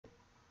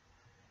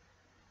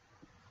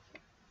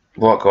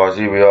Right guys,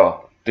 here we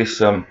are.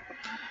 This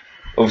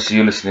obviously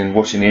you're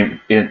watching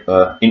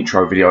the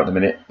intro video at the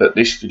minute, but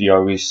this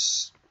video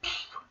is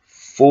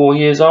 4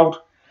 years old,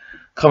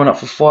 coming up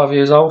for 5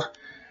 years old.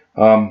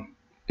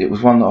 It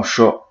was one that I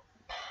shot,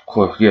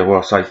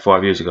 I say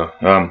 5 years ago.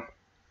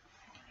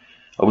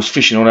 I was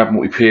fishing on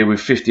Admiralty Pier with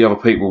 50 other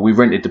people. We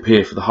rented the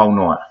pier for the whole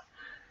night,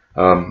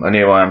 and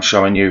here I am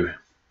showing you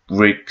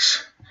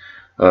rigs.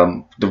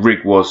 The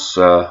rig was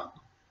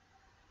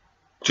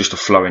just a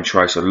flowing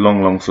trace, a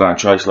long flowing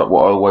trace, like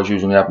what I always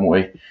use on the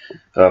Admiralty,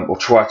 or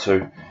try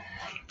to,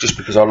 just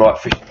because I like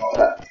fishing like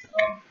that.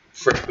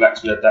 Fresh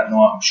blacks we had that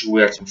night. I'm sure we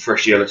had some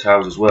fresh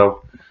yellowtails as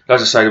well.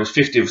 As I say, there was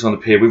 50 of us on the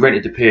pier. We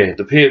rented the pier.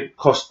 The pier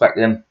cost back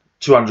then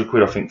 200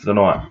 quid, I think, for the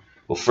night,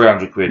 or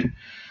 300 quid.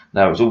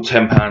 Now it was all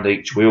 £10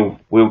 each. We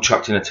all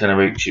chucked in a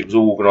tenner each. It was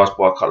all organised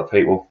by a couple of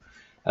people,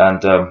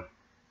 and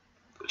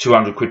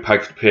 200 quid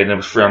paid for the pier, and there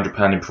was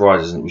 £300 in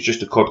prizes, and it was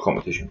just a cod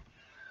competition.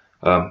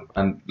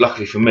 And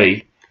luckily for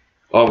me,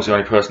 I was the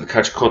only person to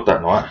catch cod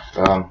that night,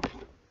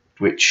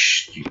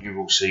 which you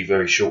will see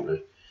very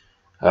shortly.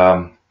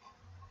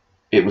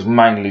 It was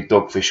mainly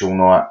dogfish all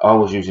night. I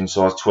was using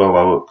size 12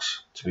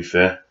 hooks, to be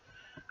fair,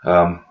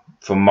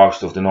 for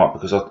most of the night,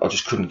 because I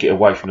just couldn't get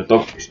away from the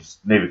dogfish.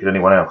 Neither could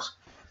anyone else.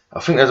 I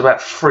think there's about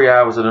 3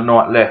 hours of the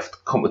night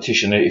left,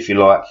 competition if you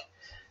like.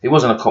 It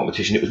wasn't a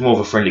competition, it was more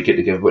of a friendly get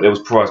together, but there was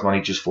prize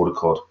money just for the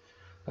cod.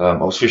 I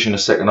was fishing the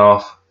second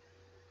half,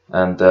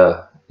 and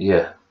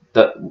yeah,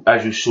 that,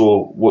 as you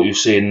saw, what you're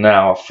seeing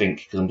now, I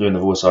think, because I'm doing the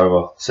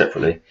voiceover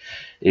separately,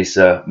 is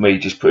me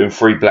just putting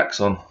 3 blacks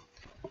on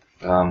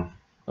and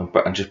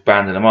just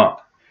banding them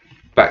up.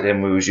 Back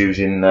then we was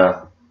using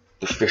the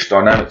fish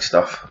dynamic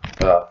stuff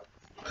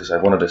because they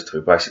wanted us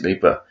to, basically,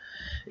 but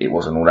it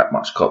wasn't all that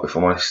much cod, if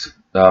I'm honest.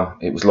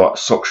 It was like a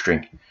sock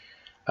string.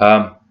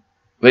 But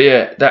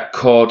yeah, that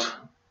cod,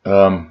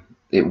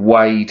 it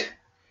weighed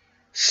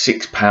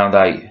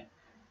 £6.8.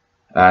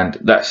 And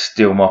that's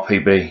still my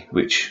PB,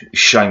 which is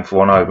shameful,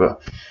 I know.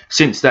 But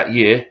since that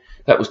year,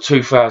 that was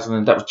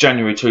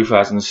January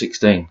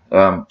 2016.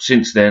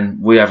 Since then,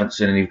 we haven't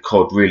seen any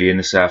cod really in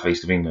the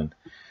southeast of England.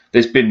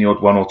 There's been the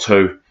odd one or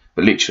two,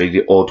 but literally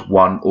the odd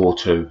one or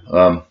two.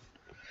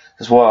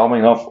 That's why, I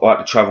mean, I had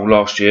to travel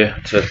last year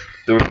to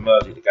the River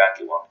Mersey to go and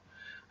get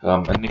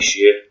one. And this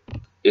year,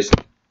 it's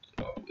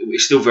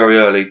still very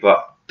early,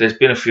 but there's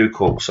been a few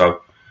caught,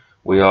 so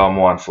we are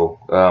mindful.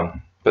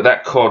 But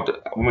that cod,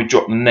 when we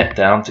dropped the net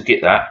down to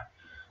get that,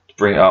 to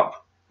bring it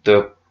up,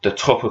 the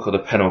top hook of the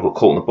pennel got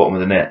caught on the bottom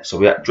of the net, so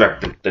we had to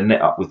drag the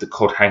net up with the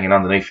cod hanging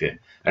underneath it,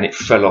 and it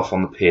fell off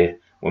on the pier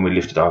when we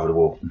lifted over the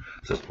wall.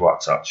 So it's quite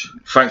a touch.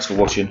 Thanks for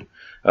watching.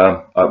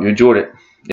 I hope you enjoyed it.